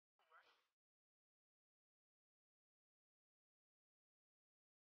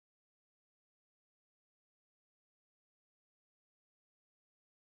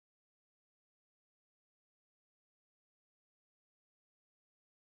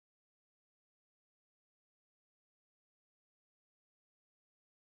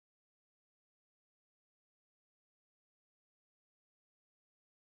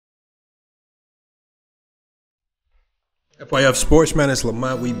FYF Sportsman, it's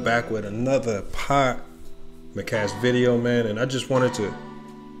Lamont. We back with another podcast video, man. And I just wanted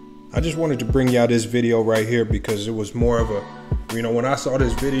to bring y'all this video right here because it was more of a, when I saw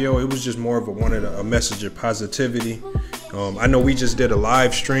this video, it was just more of a message of positivity. I know we just did a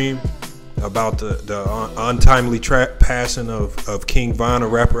live stream about the untimely passing of King Von, a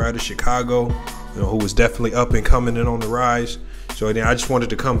rapper out of Chicago, who was definitely up and coming and on the rise. So then I just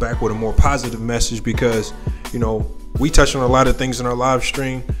wanted to come back with a more positive message because, we touched on a lot of things in our live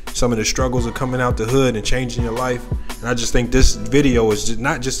stream. Some of the struggles of coming out the hood and changing your life. And I just think this video is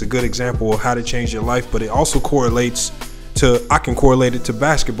not just a good example of how to change your life, but it also correlates to, I can correlate it to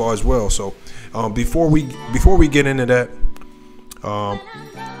basketball as well. So before we get into that,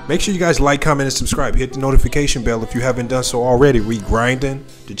 make sure you guys like, comment, and subscribe. Hit the notification bell if you haven't done so already. We grinding.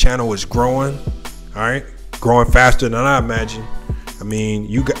 The channel is growing. All right, growing faster than I imagined.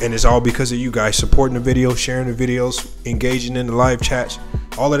 And it's all because of you guys supporting the videos, sharing the videos, engaging in the live chats.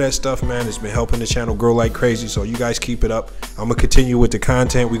 All of that stuff, man, has been helping the channel grow like crazy. So you guys keep it up. I'm gonna continue with the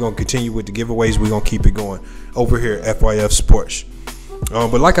content. We're gonna continue with the giveaways. We're gonna keep it going over here at FYF Sports.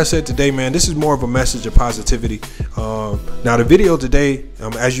 But like I said today, man, this is more of a message of positivity. Now the video today,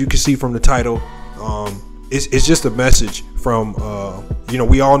 as you can see from the title, it's just a message from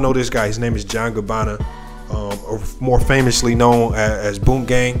we all know this guy. His name is John Gabbana, or more famously known as Boonk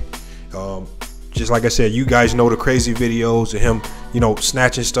Gang. Just like I said, you guys know the crazy videos of him,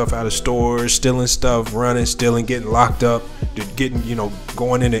 snatching stuff out of stores, stealing stuff, running, stealing, getting locked up, getting,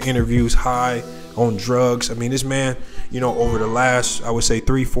 going into interviews high on drugs. This man, over the last, I would say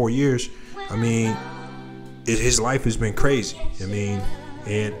 3-4 years, his life has been crazy.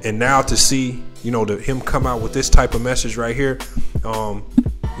 And now to see, him come out with this type of message right here,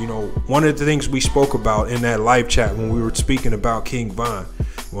 one of the things we spoke about in that live chat when we were speaking about King Von,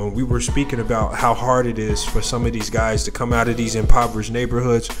 when we were speaking about how hard it is for some of these guys to come out of these impoverished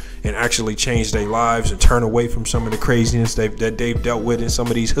neighborhoods and actually change their lives and turn away from some of the craziness that they've dealt with in some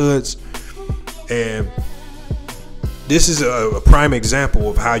of these hoods. And this is a prime example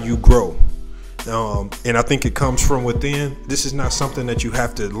of how you grow. And I think it comes from within. This is not something that you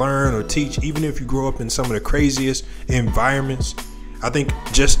have to learn or teach, even if you grow up in some of the craziest environments. I think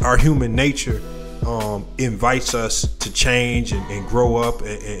just our human nature invites us to change and grow up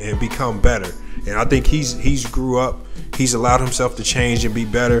and become better. And I think he's grew up. He's allowed himself to change and be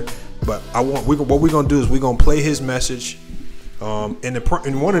better. But what we're gonna do is we're gonna play his message.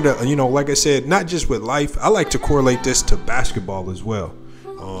 And one of the, like I said, not just with life. I like to correlate this to basketball as well.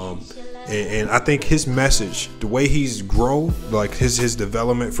 And I think his message, the way he's grown, like his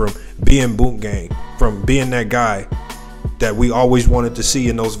development from being Boonk Gang, from being that guy that we always wanted to see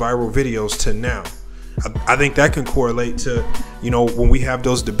in those viral videos to now, I think that can correlate to, when we have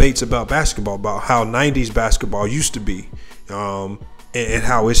those debates about basketball, about how 90s basketball used to be, and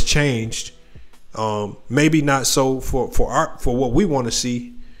how it's changed. Maybe not so for what we want to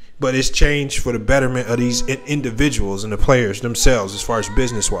see, but it's changed for the betterment of these individuals and the players themselves as far as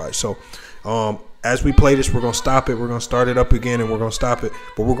business wise. So as we play this, we're going to stop it. We're going to start it up again and we're going to stop it.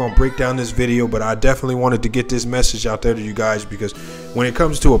 But we're going to break down this video. But I definitely wanted to get this message out there to you guys, because when it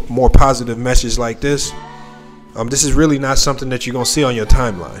comes to a more positive message like this, this is really not something that you're going to see on your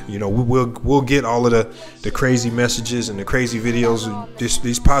timeline. We'll get all of the crazy messages and the crazy videos.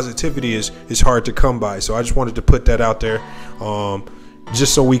 This positivity is hard to come by. So I just wanted to put that out there,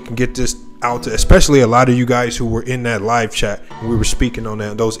 just so we can get this out to especially a lot of you guys who were in that live chat. We were speaking on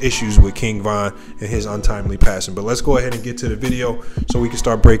those issues with King Von and his untimely passing. But let's go ahead and get to the video so we can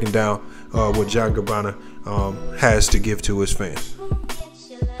start breaking down what John Gabbana has to give to his fans.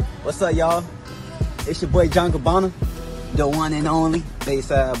 What's up, y'all? It's your boy John Gabbana, the one and only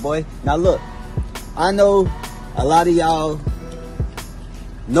Bayside boy. Now look, I know a lot of y'all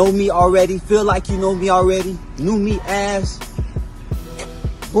know me already, feel like you know me already, knew me as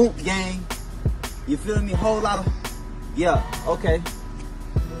Boonk Gang. You feel me? Whole lot of, yeah, okay.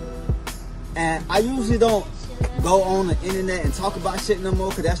 And I usually don't go on the internet and talk about shit no more,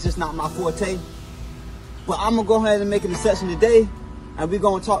 because that's just not my forte. But I'm gonna go ahead and make an exception today, and we're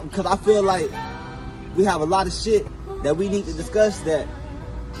gonna talk, because I feel like we have a lot of shit that we need to discuss that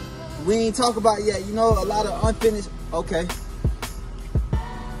we ain't talk about yet. A lot of unfinished. Okay.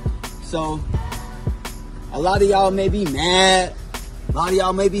 So a lot of y'all may be mad. A lot of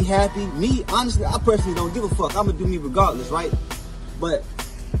y'all may be happy. Me, honestly, I personally don't give a fuck. I'm gonna do me regardless, right? But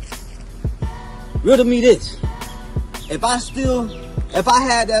riddle me this. If I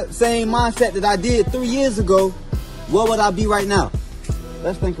had that same mindset that I did 3 years ago, where would I be right now?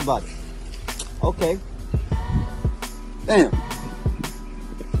 Let's think about it. Okay. Damn.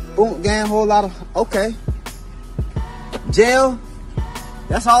 Boonk Gang, whole lot of, okay. jail.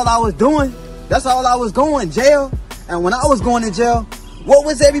 That's all I was doing. That's all I was going, jail. And when I was going to jail, what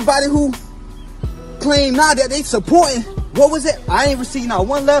was everybody who claimed now that they supporting? What was it? I ain't received not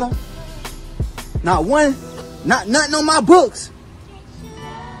one letter. Not one. Not nothing on my books.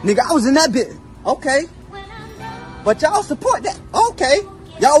 Nigga, I was in that bit. Okay. But y'all support that. Okay.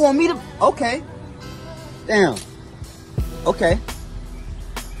 Y'all want me to. Okay. Damn. Okay.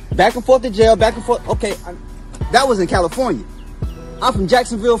 Back and forth to jail, back and forth. Okay. That was in California. I'm from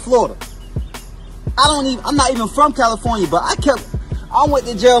Jacksonville, Florida. I'm not even from California, but I went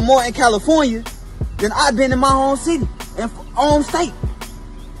to jail more in California than I've been in my home city and home state.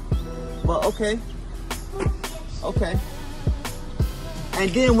 But okay. Okay. And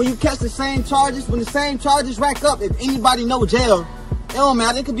then when you catch the same charges, when the same charges rack up, if anybody know jail, it don't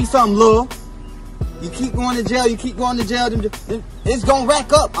matter. It could be something little. You keep going to jail, you keep going to jail, it's gonna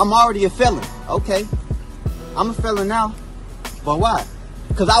rack up. I'm already a felon. Okay. I'm a felon now. But why?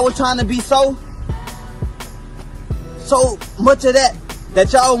 Because I was trying to be so much of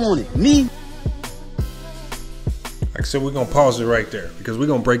that y'all wanted. Me. Like I said, we're gonna pause it right there because we're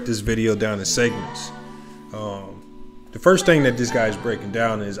gonna break this video down in segments. The first thing that this guy is breaking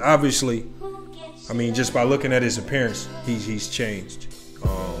down is obviously, I mean, just by looking at his appearance, he's changed.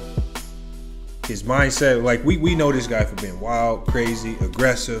 His mindset, like we know this guy for being wild, crazy,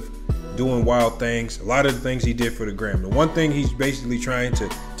 aggressive, doing wild things. A lot of the things he did for the gram. The one thing he's basically trying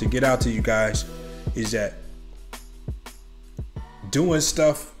to get out to you guys is that doing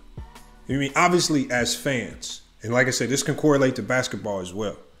stuff, I mean, obviously as fans, and like I said, this can correlate to basketball as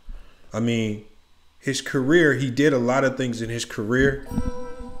well. I mean, his career, he did a lot of things in his career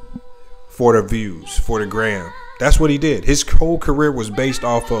for the views, for the gram. That's what he did. His whole career was based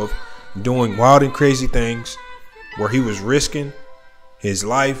off of doing wild and crazy things where he was risking his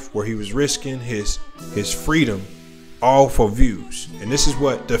life, where he was risking his freedom, all for views. And this is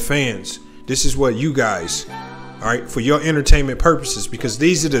what the fans, this is what you guys, all right, for your entertainment purposes, because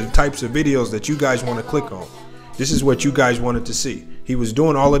these are the types of videos that you guys want to click on. This is what you guys wanted to see. He was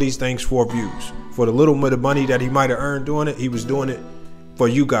doing all of these things for views. For the little bit of money that he might have earned doing it, he was doing it for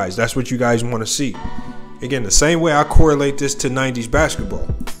you guys. That's what you guys want to see. Again, the same way I correlate this to 90s basketball.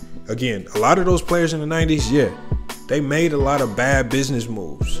 Again, a lot of those players in the 90s, yeah, they made a lot of bad business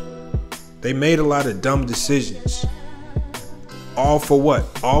moves. They made a lot of dumb decisions. All for what?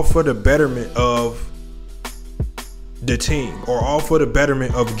 All for the betterment of the team, or all for the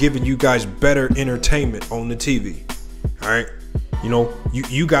betterment of giving you guys better entertainment on the TV. All right. You know,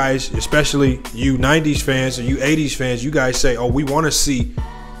 you guys, especially you 90s fans or you 80s fans, you guys say, oh, we want to see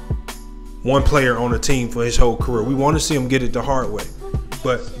one player on a team for his whole career. We want to see him get it the hard way.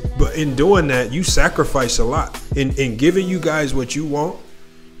 But in doing that, you sacrifice a lot. In giving you guys what you want,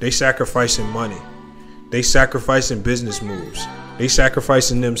 they sacrificing money. They sacrificing business moves. They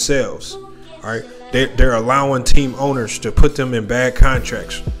sacrificing themselves. All right. They're allowing team owners to put them in bad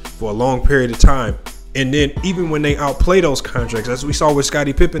contracts for a long period of time. And then even when they outplay those contracts, as we saw with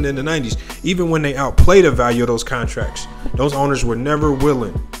Scottie Pippen in the 90s, even when they outplay the value of those contracts, those owners were never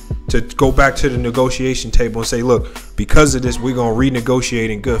willing to go back to the negotiation table and say, look, because of this, we're going to renegotiate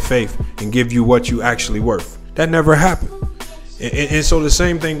in good faith and give you what you actually worth. That never happened. And so the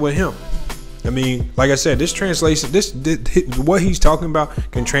same thing with him. I mean, like I said, this translation, what he's talking about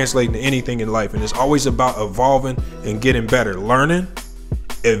can translate into anything in life. And it's always about evolving and getting better, learning,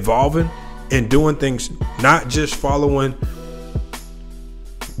 evolving, and doing things, not just following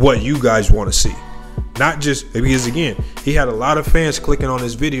what you guys want to see. Not just because, again, he had a lot of fans clicking on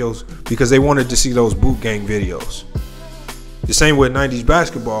his videos because they wanted to see those Boonk Gang videos. The same with 90s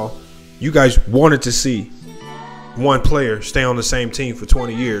basketball. You guys wanted to see one player stay on the same team for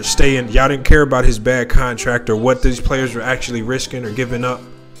 20 years. Stay in. Y'all didn't care about his bad contract or what these players were actually risking or giving up.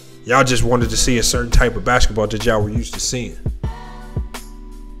 Y'all just wanted to see a certain type of basketball that y'all were used to seeing.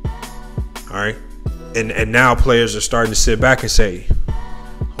 All right. And now players are starting to sit back and say,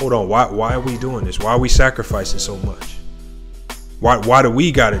 hold on, why are we doing this? Why are we sacrificing so much? Why do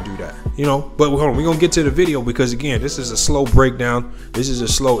we got to do that? You know, but hold on, we're going to get to the video because, again, this is a slow breakdown. This is a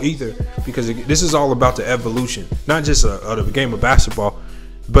slow ether because this is all about the evolution, not just of the game of basketball,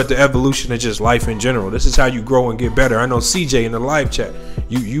 but the evolution of just life in general. This is how you grow and get better. I know CJ in the live chat,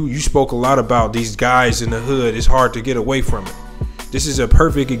 you spoke a lot about these guys in the hood. It's hard to get away from it. This is a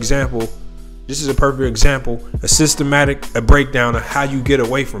perfect example. This is a perfect example, a systematic breakdown of how you get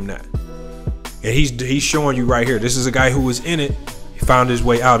away from that. And he's showing you right here. This is a guy who was in it. He found his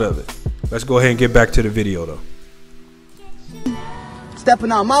way out of it. Let's go ahead and get back to the video, though.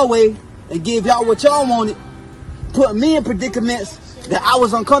 Stepping out my way and give y'all what y'all wanted, put me in predicaments that I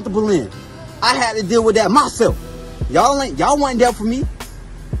was uncomfortable in. I had to deal with that myself. Y'all wasn't there for me.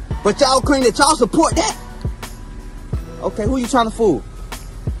 But y'all claim that y'all support that. Okay, who you trying to fool?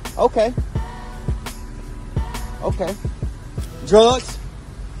 Okay. Okay. Drugs.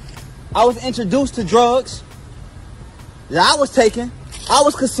 I was introduced to drugs that I was taking, I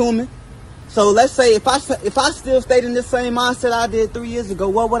was consuming. So let's say if I still stayed in the same mindset I did 3 years ago,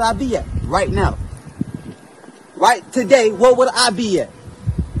 what would I be at right now? Right today, what would I be at?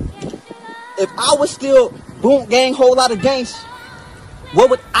 If I was still Boonk Gang, whole lot of gangs, what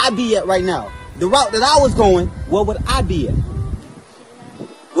would I be at right now? The route that I was going, what would I be at?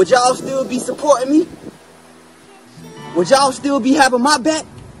 Would y'all still be supporting me? Would y'all still be having my back?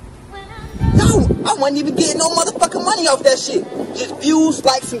 No, I wasn't even getting no motherfucking money off that shit. Just views,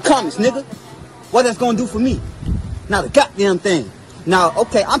 likes, and comments, nigga. What that's gonna do for me? Not a goddamn thing. Now,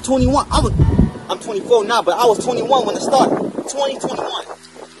 okay, I'm 21. I'm 24 now, but I was 21 when it started. 2021.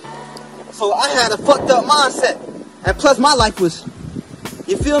 So I had a fucked up mindset. And plus my life was,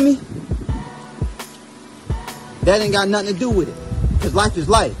 you feel me? That ain't got nothing to do with it. Because life is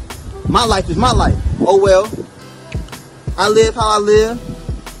life. My life is my life. Oh well. I live how I live.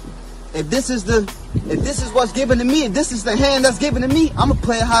 If this is what's given to me, if this is the hand that's given to me, I'ma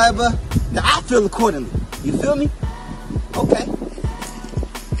play it however that I feel accordingly. You feel me? Okay.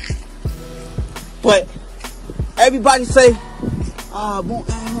 But everybody say,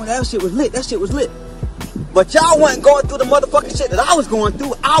 that shit was lit. That shit was lit. But y'all wasn't going through the motherfucking shit that I was going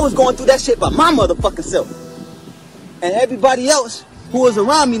through. I was going through that shit by my motherfucking self. And everybody else who was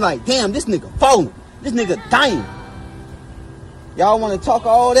around me like, damn, this nigga falling. This nigga dying. Y'all want to talk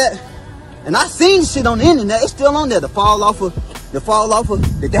all that? And I seen shit on the internet. It's still on there. The downfall of,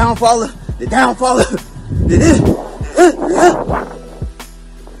 the downfall of,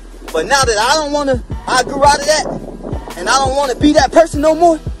 But now that I grew out of that, and I don't want to be that person no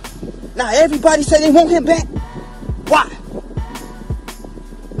more. Now everybody say they want him back. Why?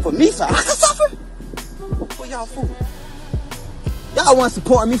 For me, so I can suffer? What y'all fooling? Y'all wasn't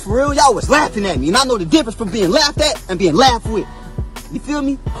supporting me for real. Y'all was laughing at me. And I know the difference from being laughed at and being laughed with. You feel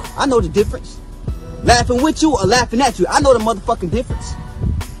me? I know the difference. Laughing with you or laughing at you. I know the motherfucking difference.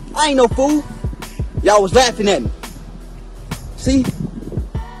 I ain't no fool. Y'all was laughing at me. See?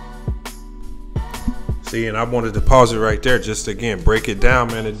 See, and I wanted to pause it right there just to, again, break it down,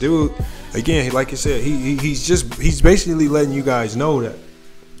 man. The dude, again, like you said, he's basically letting you guys know that,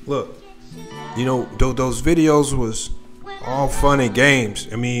 look, you know, those videos was all fun and games.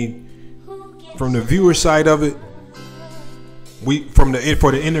 I mean, from the viewer side of it, for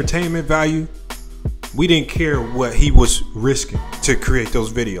the entertainment value, we didn't care what he was risking to create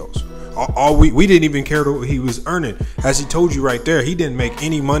those videos. We didn't even care what he was earning. As he told you right there, he didn't make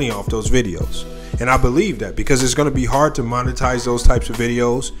any money off those videos. And I believe that, because it's going to be hard to monetize those types of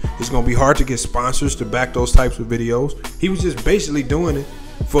videos. It's going to be hard to get sponsors to back those types of videos. He was just basically doing it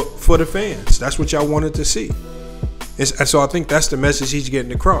for the fans. That's what y'all wanted to see. And so I think that's the message he's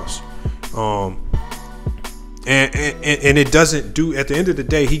getting across. And it doesn't do, at the end of the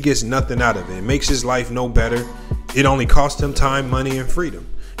day, he gets nothing out of it. It makes his life no better. It only costs him time, money, and freedom.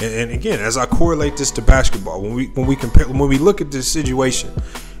 And again, as I correlate this to basketball, when we look at this situation,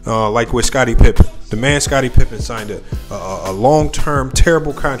 like with Scottie Pippen, the man Scottie Pippen signed a long-term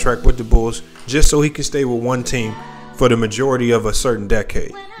terrible contract with the Bulls just so he can stay with one team for the majority of a certain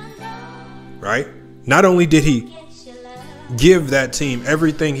decade. Right? Not only did he give that team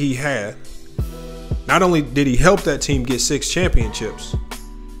everything he had, not only did he help that team get 6 championships,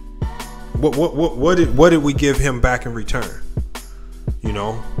 what did we give him back in return? You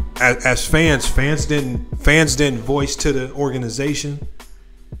know, as fans didn't voice to the organization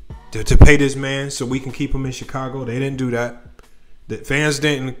to pay this man so we can keep him in Chicago. They didn't do that. The fans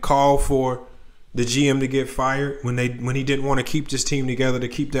didn't call for the GM to get fired when he didn't want to keep this team together to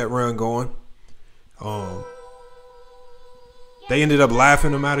keep that run going. They ended up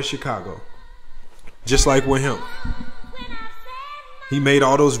laughing him out of Chicago. Just like with him. He made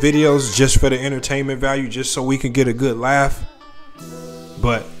all those videos just for the entertainment value, just so we could get a good laugh.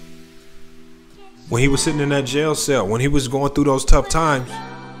 But when he was sitting in that jail cell, when he was going through those tough times,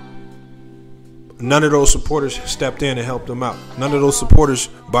 none of those supporters stepped in and helped him out. None of those supporters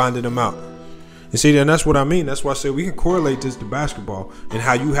bonded him out. And see, and that's what I mean. That's why I say we can correlate this to basketball and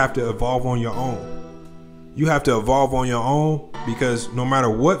how you have to evolve on your own. You have to evolve on your own, because no matter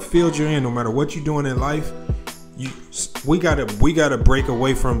what field you're in, no matter what you're doing in life, we gotta break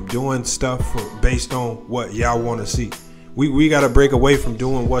away from doing stuff based on what y'all want to see. We gotta break away from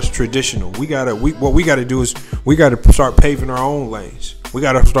doing what's traditional. What we gotta do is we gotta start paving our own lanes. We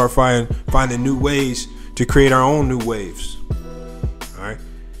gotta start finding new ways to create our own new waves. All right,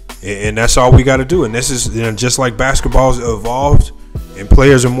 And that's all we got to do. And this is, you know, just like basketball's evolved and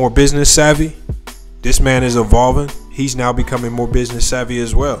players are more business savvy, this man is evolving. He's now becoming more business savvy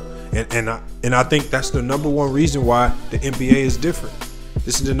as well. And I think that's the number one reason why the NBA is different.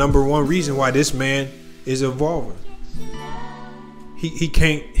 This is the number one reason why this man is evolving. He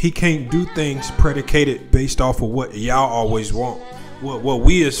can't do things predicated based off of what y'all always want. What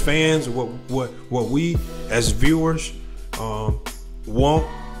we as fans, what we as viewers want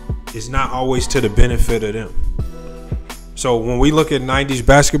is not always to the benefit of them. So when we look at 90s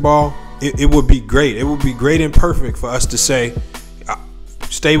basketball, it would be great. It would be great and perfect for us to say,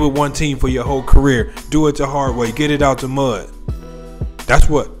 stay with one team for your whole career. Do it the hard way. Get it out the mud. That's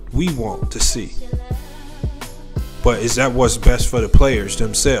what we want to see. But is that what's best for the players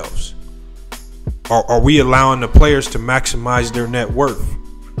themselves? Are we allowing the players to maximize their net worth?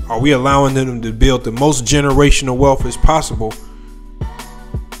 Are we allowing them to build the most generational wealth as possible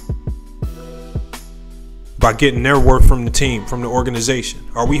by getting their worth from the team, from the organization?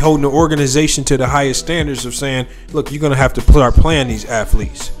 Are we holding the organization to the highest standards of saying, look, you're going to have to start playing these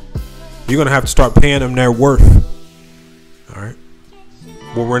athletes. You're going to have to start paying them their worth. All right.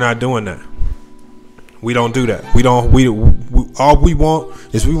 Well, we're not doing that. We don't do that. All we want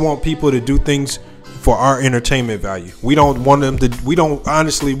is we want people to do things for our entertainment value. We don't want them to, we don't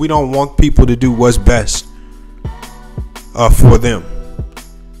want people to do what's best for them.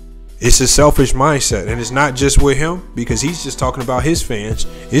 It's a selfish mindset, and it's not just with him because he's just talking about his fans.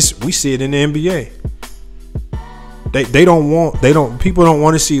 We see it in the NBA. People don't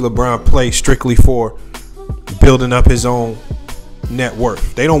want to see LeBron play strictly for building up his own net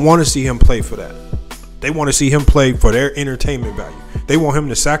worth. They don't want to see him play for that. They want to see him play for their entertainment value. They want him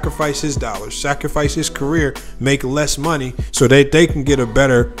to sacrifice his dollars, sacrifice his career, make less money so that they can get a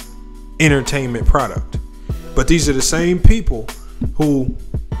better entertainment product. But these are the same people who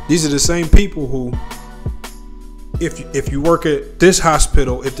if you work at this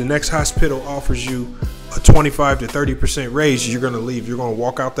hospital, if the next hospital offers you a 25 to 30% raise, you're going to leave. You're going to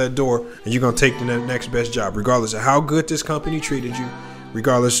walk out that door and you're going to take the next best job, regardless of how good this company treated you,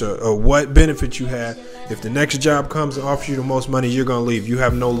 regardless of what benefits you had. If the next job comes and offers you the most money, you're going to leave. You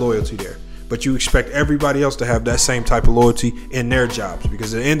have no loyalty there. But you expect everybody else to have that same type of loyalty in their jobs,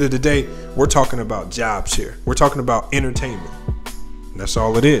 because at the end of the day, we're talking about jobs here. We're talking about entertainment. And that's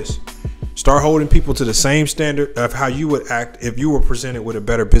all it is. Start holding people to the same standard of how you would act if you were presented with a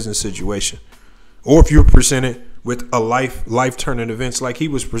better business situation, or if you were presented with a life-turning events like he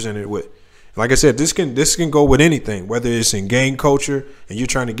was presented with. Like I said, this can go with anything, whether it's in gang culture and you're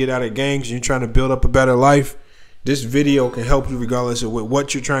trying to get out of gangs and you're trying to build up a better life. This video can help you regardless of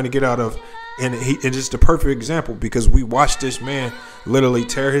what you're trying to get out of. And it's the perfect example because we watched this man literally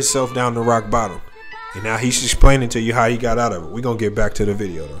tear himself down to rock bottom. And now he's explaining to you how he got out of it. We're going to get back to the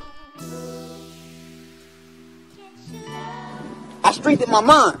video though. I strengthened my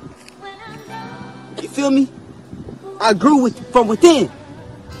mind. You feel me? I grew from within.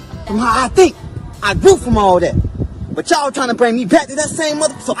 From how I think. I grew from all that. But y'all trying to bring me back to that same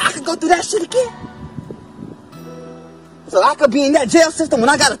mother so I could go through that shit again? So I could be in that jail system when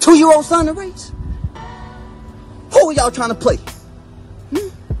I got a 2-year-old son to raise? Who are y'all trying to play?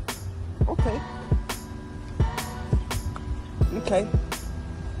 Okay. Okay.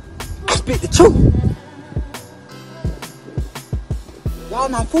 I spit the truth. Y'all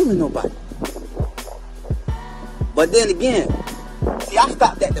not fooling nobody. But then again, see, I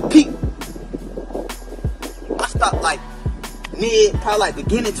stopped at the peak. I stopped like probably like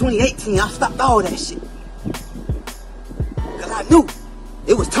beginning 2018. I stopped all that shit. Because I knew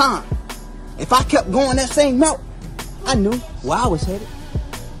it was time. If I kept going that same route, I knew where I was headed.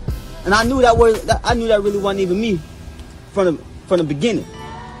 And I knew that really wasn't even me from the beginning.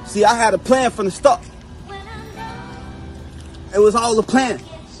 See, I had a plan from the start. It was all a plan.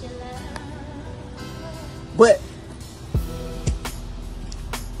 But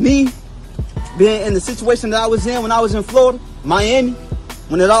me being in the situation that I was in when I was in Florida, Miami,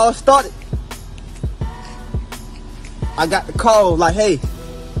 when it all started, I got the call like, hey,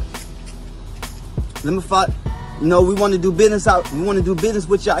 let me fight. You know, we want to do business we want to do business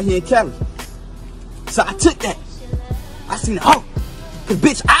with you out here in Cali. So I took that. I seen it. Oh, cause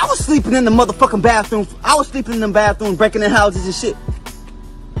bitch, I was sleeping in the motherfucking bathroom. I was sleeping in the bathroom, breaking in houses and shit.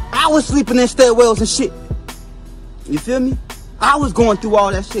 I was sleeping in stairwells and shit. You feel me? I was going through all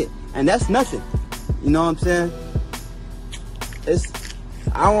that shit, and that's nothing. You know what I'm saying?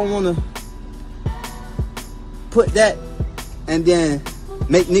 I don't want to put that and then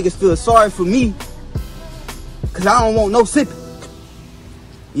make niggas feel sorry for me, cause I don't want no sipping.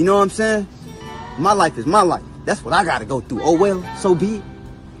 You know what I'm saying? My life is my life. That's what I gotta go through. Oh well, so be it.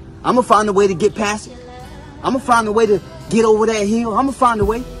 I'm gonna find a way to get past it. I'm gonna find a way to get over that hill. I'm gonna find a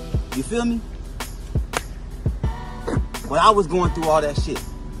way. You feel me? But I was going through all that shit.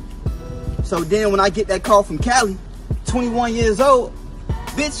 So then when I get that call from Cali, 21 years old,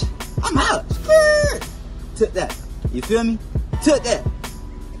 bitch, I'm out. Scared. Took that. You feel me? Took that.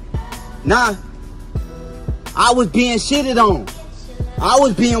 Nah, I was being shitted on. I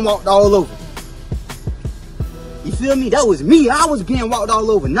was being walked all over. You feel me? That was me. I was being walked all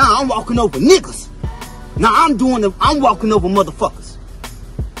over. Nah, I'm walking over niggas. Nah, I'm walking over motherfuckers.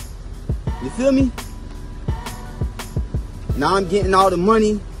 You feel me? Now I'm getting all the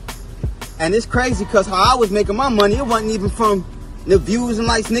money. And it's crazy because how I was making my money, it wasn't even from the views and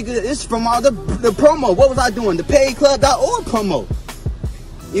likes, nigga. It's from all the promo. What was I doing? The paidclub.org promo.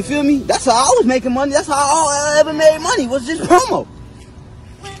 You feel me? That's how I was making money. That's how I ever made money, was just promo.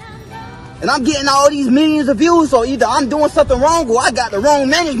 And I'm getting all these millions of views, so either I'm doing something wrong or I got the wrong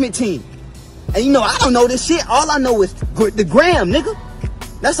management team. And you know, I don't know this shit. All I know is the gram, nigga.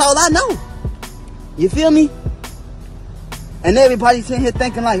 That's all I know. You feel me? And everybody's sitting here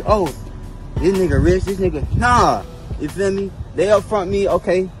thinking like, oh, this nigga rich, this nigga. Nah, you feel me? They up front me,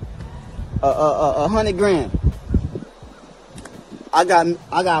 okay, 100 grand. I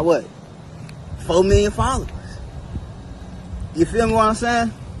got what? 4 million followers. You feel me what I'm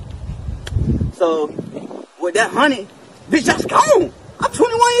saying? So, with that 100, bitch, that's gone. I'm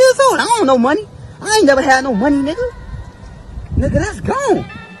 21 years old. I don't know money. I ain't never had no money, nigga. Nigga, that's gone.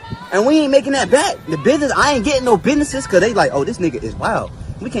 And we ain't making that back. The business, I ain't getting no businesses because they like, oh, this nigga is wild.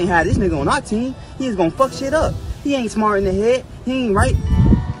 We can't have this nigga on our team. He's gonna fuck shit up. He ain't smart in the head. He ain't right.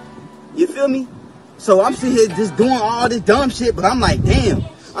 You feel me? So I'm sitting here just doing all this dumb shit, but I'm like, damn,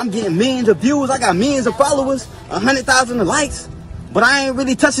 I'm getting millions of views. I got millions of followers, 100,000 likes, but I ain't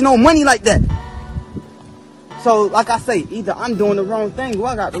really touching no money like that. So, like I say, either I'm doing the wrong thing or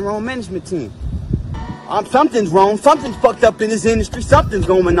I got the wrong management team. Something's wrong. Something's fucked up in this industry. Something's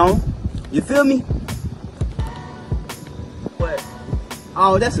going on. You feel me? But,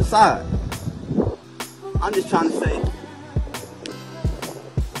 oh, that's aside. I'm just trying to say,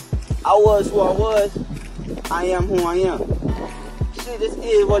 I was who I was. I am who I am. Shit, this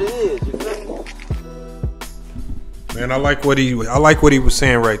is what it is. You feel me? Man, I like what he was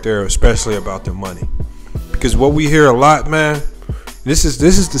saying right there, especially about the money. Because what we hear a lot, man, this is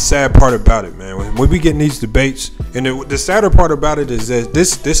the sad part about it, man. When we get in these debates, and the sadder part about it is that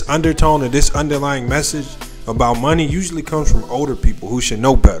this undertone or this underlying message about money usually comes from older people who should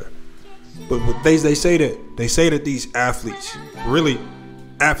know better. But they say that these athletes, really,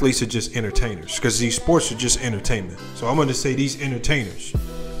 athletes are just entertainers, because these sports are just entertainment. So I'm going to say these entertainers,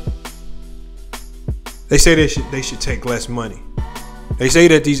 they say they should take less money. They say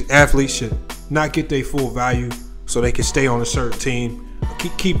that these athletes should not get their full value so they can stay on a certain team,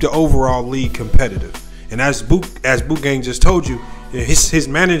 keep the overall league competitive. And as Boonk Gang just told you, his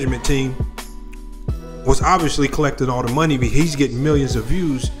management team was obviously collecting all the money, but he's getting millions of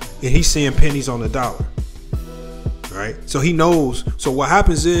views and he's seeing pennies on the dollar. Right? So he knows. So what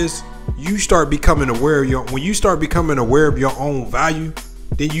happens is you start becoming aware of when you start becoming aware of your own value,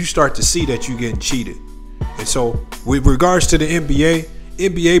 then you start to see that you're getting cheated. And so with regards to the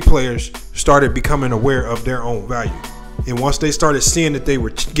NBA players started becoming aware of their own value. And once they started seeing that they were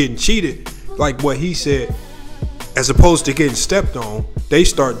getting cheated, like what he said, as opposed to getting stepped on, they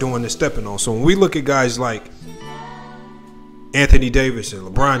start doing the stepping on. So when we look at guys like Anthony Davis and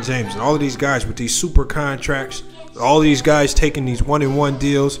LeBron James and all of these guys with these super contracts, all these guys taking these 1-and-1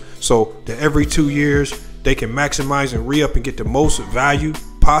 deals so that every 2 years they can maximize and re-up and get the most value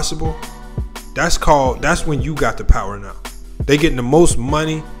possible, that's when you got the power now. They getting the most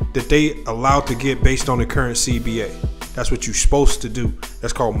money that they allowed to get based on the current CBA. That's what you're supposed to do.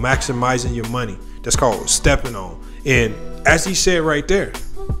 That's called maximizing your money. That's called stepping on. And as he said right there,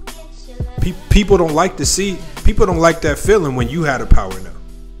 people don't like to see, people don't like that feeling when you had the power now.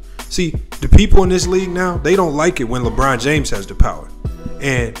 See, the people in this league now, they don't like it when LeBron James has the power.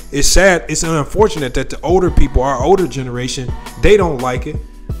 And it's sad, it's unfortunate that the older people, our older generation, they don't like it.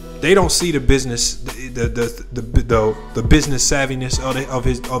 They don't see the business, the business savviness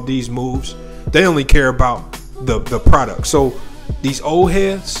of these moves. They only care about the product. So these old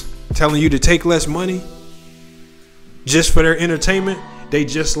heads telling you to take less money just for their entertainment, they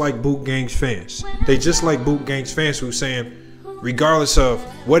just like Boonk Gang's fans. They just like Boonk Gang's fans who's saying, regardless of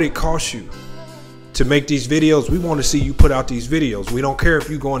what it costs you to make these videos, we want to see you put out these videos. We don't care if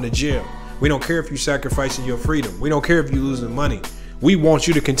you going to jail. We don't care if you're sacrificing your freedom. We don't care if you're losing money. We want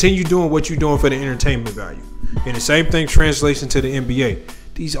you to continue doing what you're doing for the entertainment value. And the same thing translates into the NBA.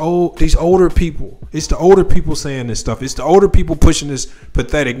 these older people. It's the older people saying this stuff. It's the older people pushing this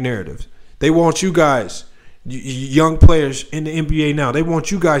pathetic narrative. They want you guys, young players in the NBA now, they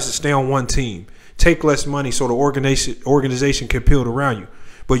want you guys to stay on one team, take less money so the organization can build around you.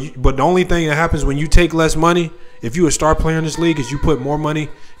 But the only thing that happens when you take less money, if you a star player in this league, is you put more money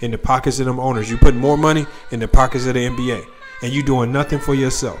in the pockets of them owners. You put more money in the pockets of the NBA, and you doing nothing for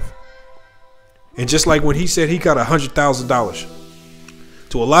yourself. And just like when he said he got $100,000,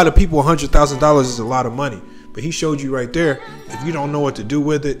 to a lot of people, $100,000 is a lot of money. But he showed you right there, if you don't know what to do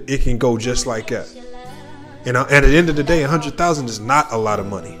with it, it can go just like that. And at the end of the day, $100,000 is not a lot of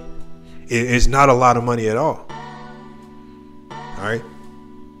money. It's not a lot of money at all. All right.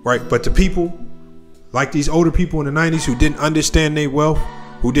 Right. But the people, like these older people in the 90s who didn't understand their wealth,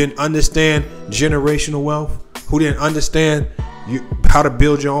 who didn't understand generational wealth, who didn't understand how to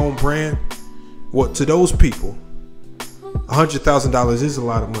build your own brand. Well, to those people, $100,000 is a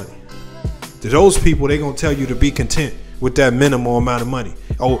lot of money. To those people, they're going to tell you to be content with that minimal amount of money.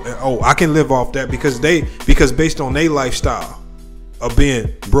 Oh, I can live off that because based on their lifestyle of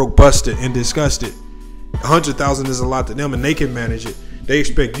being broke, busted, and disgusted, $100,000 is a lot to them and they can manage it. They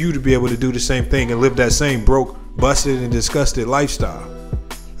expect you to be able to do the same thing and live that same broke, busted, and disgusted lifestyle.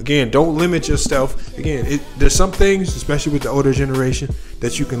 Again, don't limit yourself. Again, there's some things, especially with the older generation,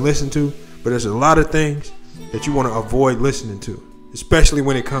 that you can listen to, but there's a lot of things that you want to avoid listening to, especially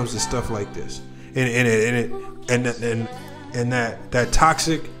when it comes to stuff like this. And that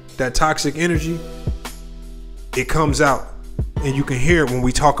toxic energy, it comes out, and you can hear it when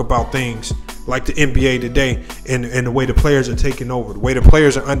we talk about things like the NBA today and the way the players are taking over, the way the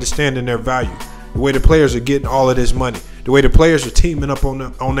players are understanding their value, the way the players are getting all of this money, the way the players are teaming up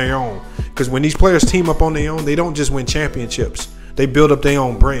on their own. Because when these players team up on their own, they don't just win championships. They build up their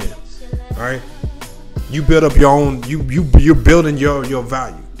own brand. All right. You build up your own. You're building your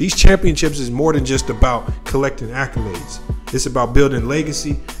value. These championships is more than just about collecting accolades. It's about building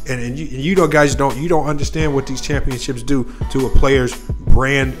legacy. And you guys don't understand what these championships do to a player's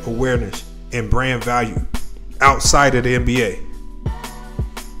brand awareness and brand value outside of the NBA.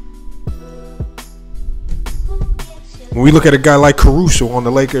 When we look at a guy like Caruso on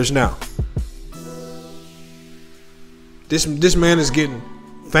the Lakers now, this man is getting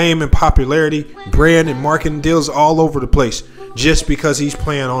fame and popularity, brand and marketing deals all over the place just because he's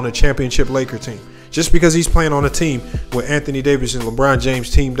playing on a championship Laker team. Just because he's playing on a team where Anthony Davis and LeBron James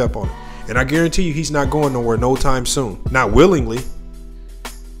teamed up on it. And I guarantee you he's not going nowhere no time soon. Not willingly.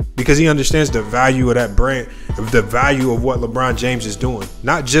 Because he understands the value of that brand, the value of what LeBron James is doing.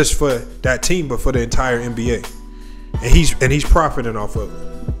 Not just for that team, but for the entire NBA. And he's profiting off of it.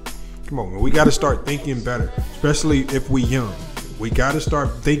 Come on, man. We got to start thinking better, especially if we young. We got to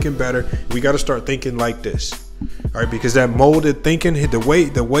start thinking better. We got to start thinking like this. All right, because that molded thinking,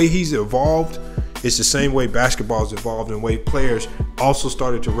 the way he's evolved, it's the same way basketball's evolved and the way players also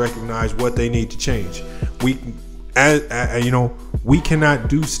started to recognize what they need to change. We cannot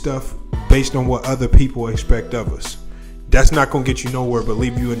do stuff based on what other people expect of us. That's not going to get you nowhere, but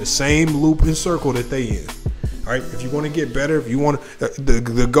leave you in the same loop and circle that they in. All right, if you want to get better, if you want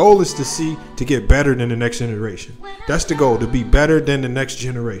the goal is to get better than the next generation. That's the goal, to be better than the next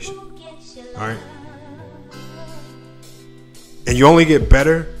generation. All right. And you only get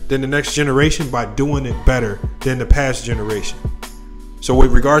better than the next generation by doing it better than the past generation. So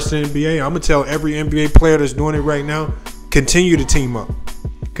with regards to the NBA, I'm going to tell every NBA player that's doing it right now, continue to team up.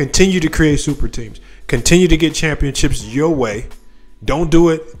 Continue to create super teams. Continue to get championships your way. Don't do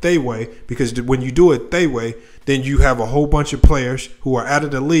it their way, because when you do it their way, then you have a whole bunch of players who are out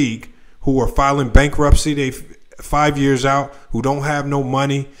of the league, who are filing bankruptcy. They 5 years out, who don't have no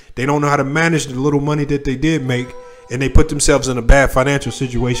money. They don't know how to manage the little money that they did make, and they put themselves in a bad financial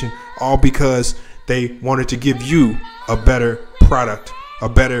situation, all because they wanted to give you a better product, a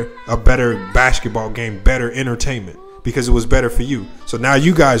better basketball game, better entertainment, because it was better for you. So now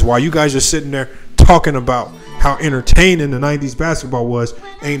you guys, while you guys are sitting there talking about how entertaining the 90s basketball was,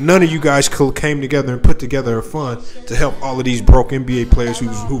 ain't none of you guys came together and put together a fund to help all of these broke NBA players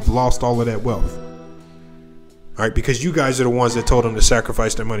who've lost all of that wealth. All right, because you guys are the ones that told them to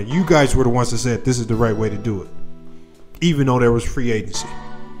sacrifice their money. You guys were the ones that said this is the right way to do it, even though there was free agency.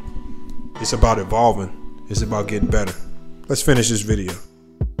 It's about evolving. It's about getting better. Let's finish this video.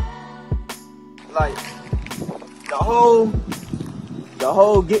 Like the whole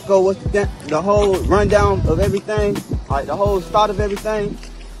get-go, the whole rundown of everything, like the whole start of everything.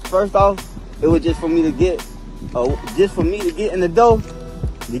 First off, it was just for me to get in the door,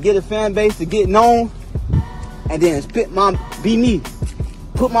 to get a fan base, to get known, and then be me,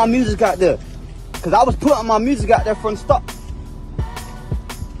 put my music out there. Cause I was putting my music out there from the start.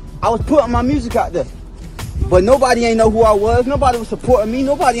 I was putting my music out there. But nobody ain't know who I was. Nobody was supporting me.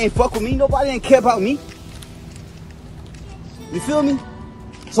 Nobody ain't fuck with me. Nobody ain't care about me. You feel me?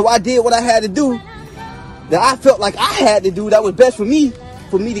 So I did what I had to do, that I felt like I had to do, that was best for me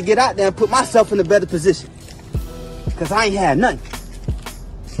to get out there and put myself in a better position. Because I ain't had nothing.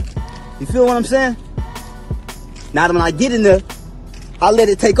 You feel what I'm saying? Now that when I get in there, I let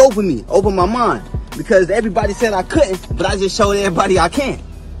it take over me, open my mind. Because everybody said I couldn't, but I just showed everybody I can.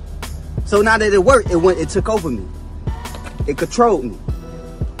 So now that it worked, it took over me. It controlled me.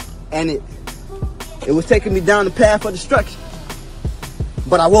 And it was taking me down the path of destruction.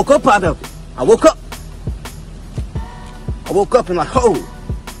 But I woke up out of it. I woke up and like, oh,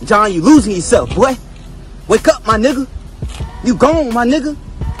 John, you losing yourself, boy. Wake up, my nigga. You gone, my nigga.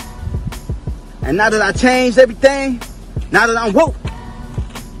 And now that I changed everything, now that I'm woke,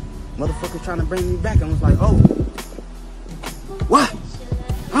 motherfuckers trying to bring me back. I was like, oh, what?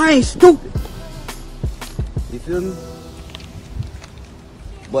 I ain't stupid. You feel me?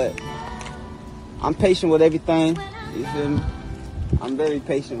 But I'm patient with everything. You feel me? I'm very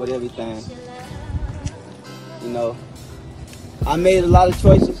patient with everything. You know, I made a lot of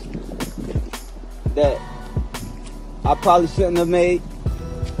choices that I probably shouldn't have made.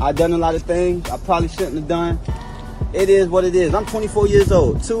 I done a lot of things I probably shouldn't have done. It is what it is. I'm 24 years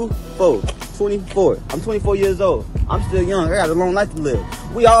old. 24. I'm 24 years old. I'm still young. I got a long life to live.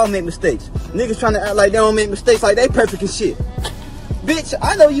 We all make mistakes. Niggas trying to act like they don't make mistakes, like they perfect and shit. Bitch,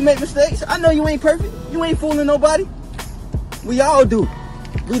 I know you make mistakes. I know you ain't perfect. You ain't fooling nobody. We all do.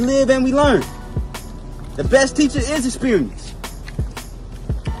 We live and we learn. The best teacher is experience.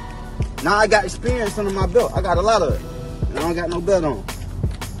 Now I got experience under my belt. I got a lot of it. And I don't got no belt on.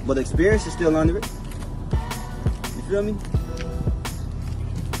 But experience is still under it. You feel me?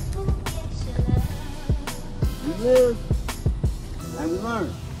 We live and we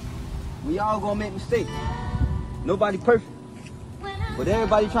learn. We all gonna make mistakes. Nobody perfect. But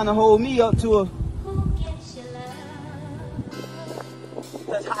everybody trying to hold me up to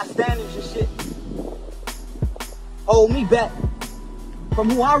such high standards and shit. Hold me back from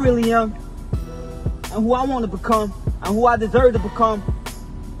who I really am and who I want to become and who I deserve to become,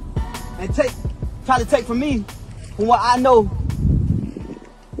 and try to take from me from what I know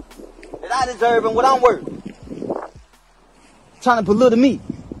that I deserve and what I'm worth. Trying to belittle me,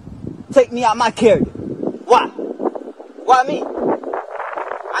 take me out my character. Why? Why me?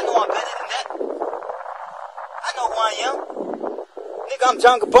 I know I'm better than that. I know who I am. Nigga, I'm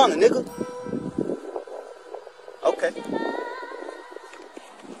John Gabbana, nigga. Okay.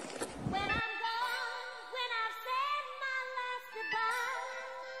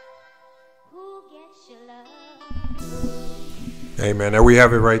 Hey man, there we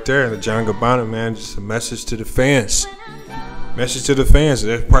have it right there. The John Gabbana, man, just a message to the fans. Message to the fans.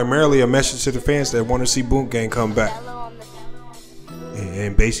 There's primarily a message to the fans that want to see Boonk Gang come back.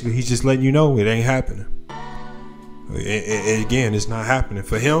 And basically, he's just letting you know it ain't happening. Again, it's not happening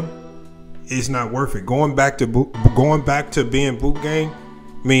for him. It's not worth it. Going back to being Boonk Gang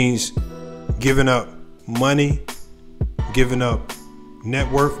means giving up money, giving up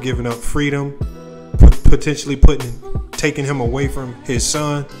net worth, giving up freedom, potentially taking him away from his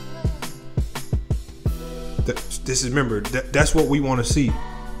son. That's what we want to see,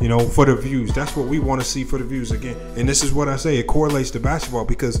 you know, for the views. That's what we want to see for the views again. And this is what I say, it correlates to basketball,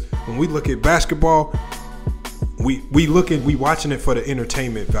 because when we look at basketball, we watching it for the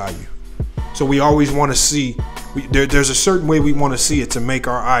entertainment value. So we always want to see, there's a certain way we want to see it to make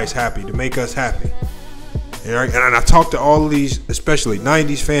our eyes happy, to make us happy. And I talk to all of these, especially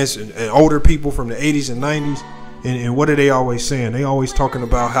 90s fans and older people from the 80s and 90s, and what are they always saying? They always talking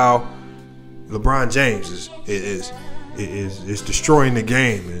about how LeBron James is destroying the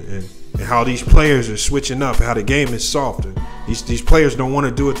game, and how these players are switching up, how the game is soft, and these players don't want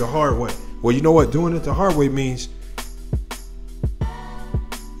to do it the hard way. Well, you know what? Doing it the hard way means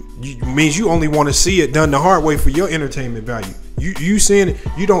you only want to see it done the hard way for your entertainment value. You seeing it,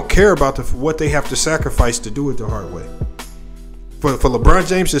 you don't care about what they have to sacrifice to do it the hard way. For LeBron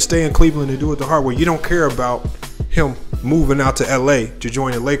James to stay in Cleveland and do it the hard way, you don't care about him moving out to LA to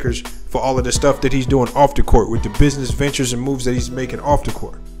join the Lakers for all of the stuff that he's doing off the court, with the business ventures and moves that he's making off the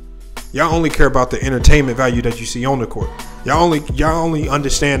court. Y'all only care about the entertainment value that you see on the court. Y'all only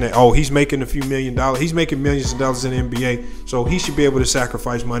understand that, oh, he's making a few $1 million. He's making millions of dollars in the NBA, so he should be able to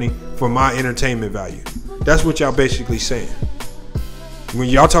sacrifice money for my entertainment value. That's what y'all basically saying. When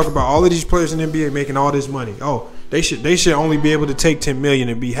y'all talk about all of these players in the NBA making all this money, oh, they should only be able to take $10 million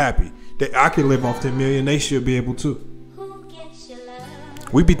and be happy. I can live off $10 million. They should be able to.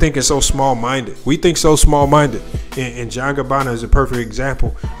 We be thinking so small-minded. We think so small-minded. And John Gabbana is a perfect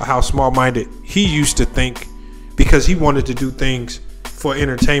example of how small-minded he used to think, because he wanted to do things for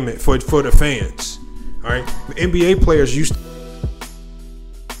entertainment, for the fans. All right? NBA players used to,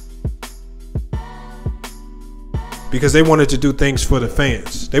 because they wanted to do things for the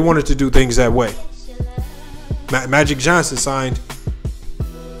fans. They wanted to do things that way. Magic Johnson signed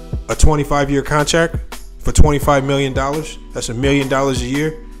a 25-year contract for $25 million. That's $1 million a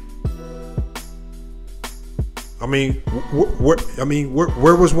year. I mean,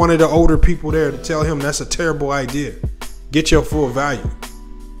 where was one of the older people there to tell him that's a terrible idea? Get your full value.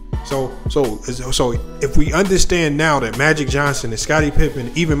 So if we understand now that Magic Johnson and Scottie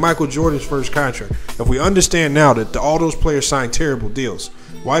Pippen, even Michael Jordan's first contract, if we understand now that all those players signed terrible deals,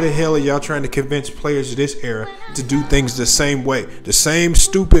 why the hell are y'all trying to convince players of this era to do things the same way, the same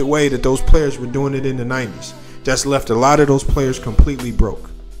stupid way that those players were doing it in the 90s? That's left a lot of those players completely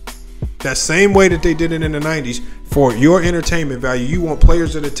broke. That same way that they did it in the 90s, for your entertainment value, you want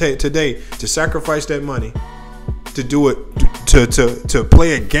players of today to sacrifice that money to do it, to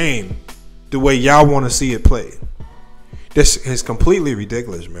play a game the way y'all want to see it played. This is completely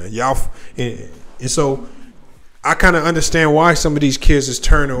ridiculous, man. Y'all, and so I kind of understand why some of these kids is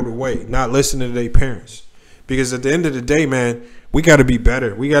turned away, not listening to their parents. Because at the end of the day, man, we got to be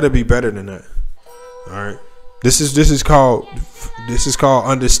better. We got to be better than that. All right. This is called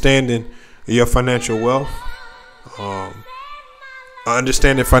understanding your financial wealth,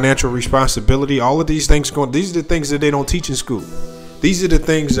 understanding financial responsibility. All of these things these are the things that they don't teach in school. These are the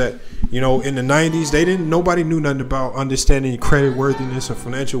things that, in the 90s, nobody knew nothing about understanding credit worthiness and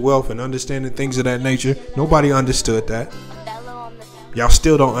financial wealth and understanding things of that nature. Nobody understood that. Y'all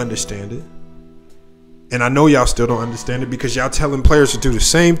still don't understand it. And I know y'all still don't understand it because y'all telling players to do the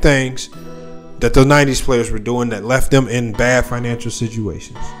same things that the 90s players were doing that left them in bad financial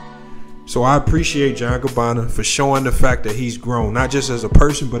situations. So I appreciate John Gabbana for showing the fact that he's grown, not just as a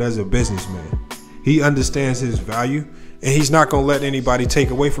person, but as a businessman. He understands his value, and he's not going to let anybody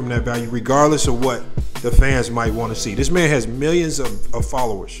take away from that value, regardless of what the fans might want to see. This man has millions of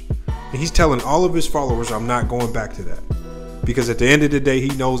followers, and he's telling all of his followers, I'm not going back to that. Because at the end of the day, he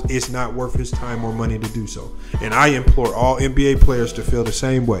knows it's not worth his time or money to do so. And I implore all NBA players to feel the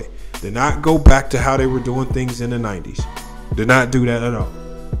same way. Do not go back to how they were doing things in the 90s. Do not do that at all.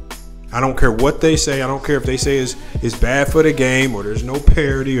 I don't care what they say. I don't care if they say it's bad for the game or there's no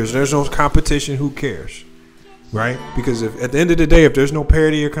parity or there's no competition. Who cares? Right? Because if at the end of the day, if there's no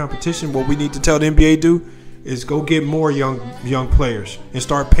parity or competition, what we need to tell the NBA do is go get more young players and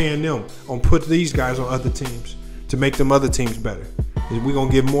start paying them on put these guys on other teams to make them other teams better. We're going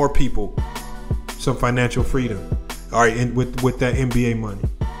to give more people some financial freedom. All right, and with that NBA money.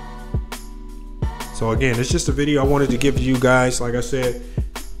 So again, it's just a video I wanted to give to you guys. Like I said,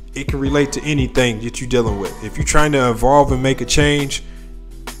 it can relate to anything that you're dealing with. If you're trying to evolve and make a change,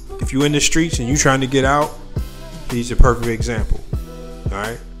 if you're in the streets and you're trying to get out, he's a perfect example. All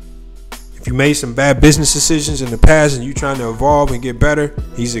right. If you made some bad business decisions in the past and you're trying to evolve and get better,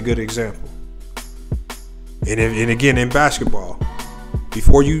 he's a good example. And again, in basketball,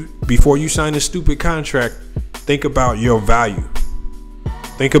 before you sign a stupid contract, think about your value.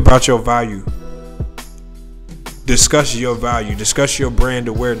 Think about your value. Discuss your value. Discuss your brand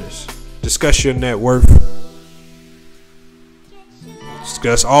awareness. Discuss your net worth.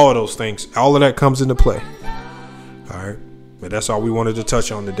 Discuss all of those things. All of that comes into play. All right. But that's all we wanted to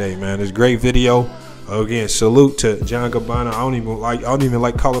touch on today, man. It's a great video. Again, salute to John Gabbana. I don't even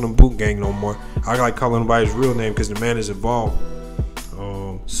like calling him Boonk Gang no more. I like calling him by his real name because the man is evolved.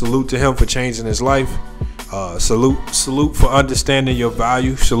 Salute to him for changing his life. Salute for understanding your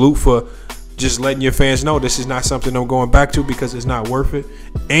value. Salute for just letting your fans know this is not something I'm going back to because it's not worth it.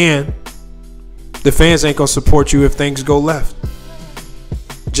 And the fans ain't gonna support you if things go left.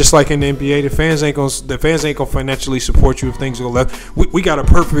 Just like in the NBA, the fans ain't gonna financially support you if things go left. We got a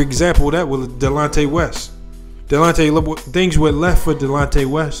perfect example of that with Delonte West. Things went left for Delonte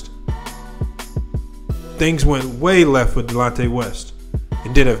West. Things went way left for Delonte West.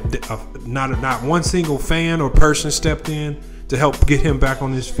 And not one single fan or person stepped in to help get him back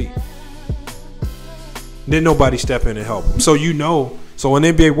on his feet. Didn't nobody step in and help him. So in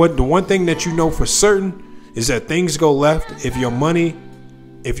NBA, the one thing that you know for certain is that things go left. If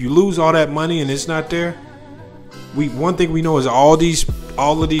you lose all that money and it's not there, one thing we know is all of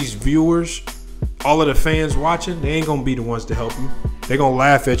these viewers, all of the fans watching, they ain't gonna be the ones to help you. They're gonna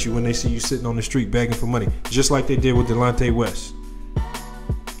laugh at you when they see you sitting on the street begging for money, just like they did with Delonte West.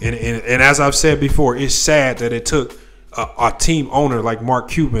 And as I've said before, it's sad that it took a team owner like Mark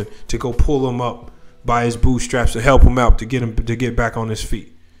Cuban to go pull him up by his bootstraps to help him out to get back on his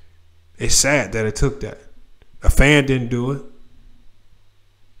feet. It's sad that it took that. A fan didn't do it.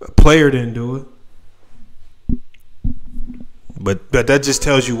 A player didn't do it. But that just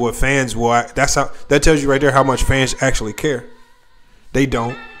tells you what fans will. That tells you right there how much fans actually care. They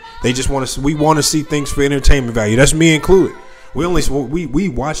don't. They just want to. We want to see things for entertainment value. That's me included. We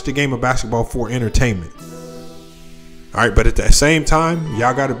watch the game of basketball for entertainment. All right, but at the same time,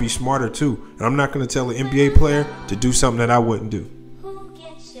 y'all got to be smarter too. And I'm not going to tell an NBA player to do something that I wouldn't do.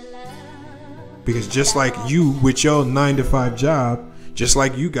 Because just like you with your 9-to-5 job, just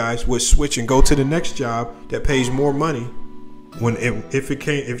like you guys would switch and go to the next job that pays more money.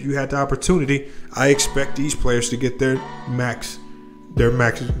 If you had the opportunity, I expect these players to get their max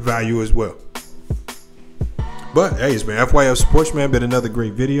value as well. But hey, it's been FYF Sports, man. Been another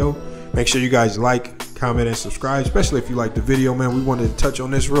great video. Make sure you guys like, comment, and subscribe, especially if you like the video, man. We wanted to touch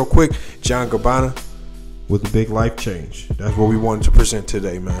on this real quick. John Gabbana with a big life change. That's what we wanted to present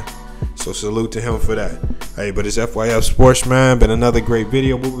today, man. So salute to him for that. Hey, but it's FYF Sports, man. Been another great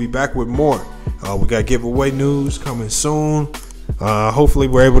video. We'll be back with more. We got giveaway news coming soon. Hopefully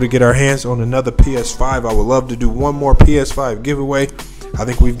we're able to get our hands on another PS5. I would love to do one more PS5 giveaway. I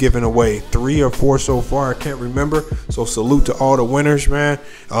think we've given away 3 or 4 so far. I can't remember. So salute to all the winners, man.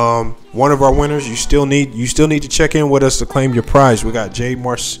 One of our winners, you still need to check in with us to claim your prize. We got Jade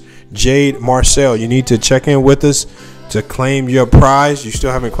Marcel. You need to check in with us to claim your prize. You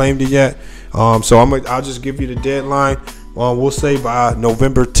still haven't claimed it yet. So I'll just give you the deadline. We'll say by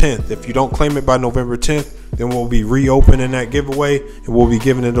November 10th. If you don't claim it by November 10th, then we'll be reopening that giveaway and we'll be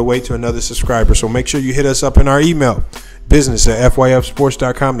giving it away to another subscriber. So make sure you hit us up in our email,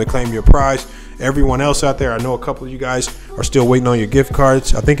 business@fyfsports.com, to claim your prize. Everyone else out there, I know a couple of you guys are still waiting on your gift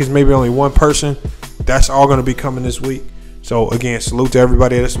cards. I think it's maybe only one person. That's all going to be coming this week. So again, salute to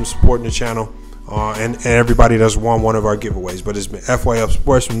everybody that's been supporting the channel and everybody that's won one of our giveaways. But it's been FYF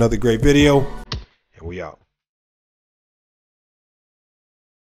Sports, another great video, and we out.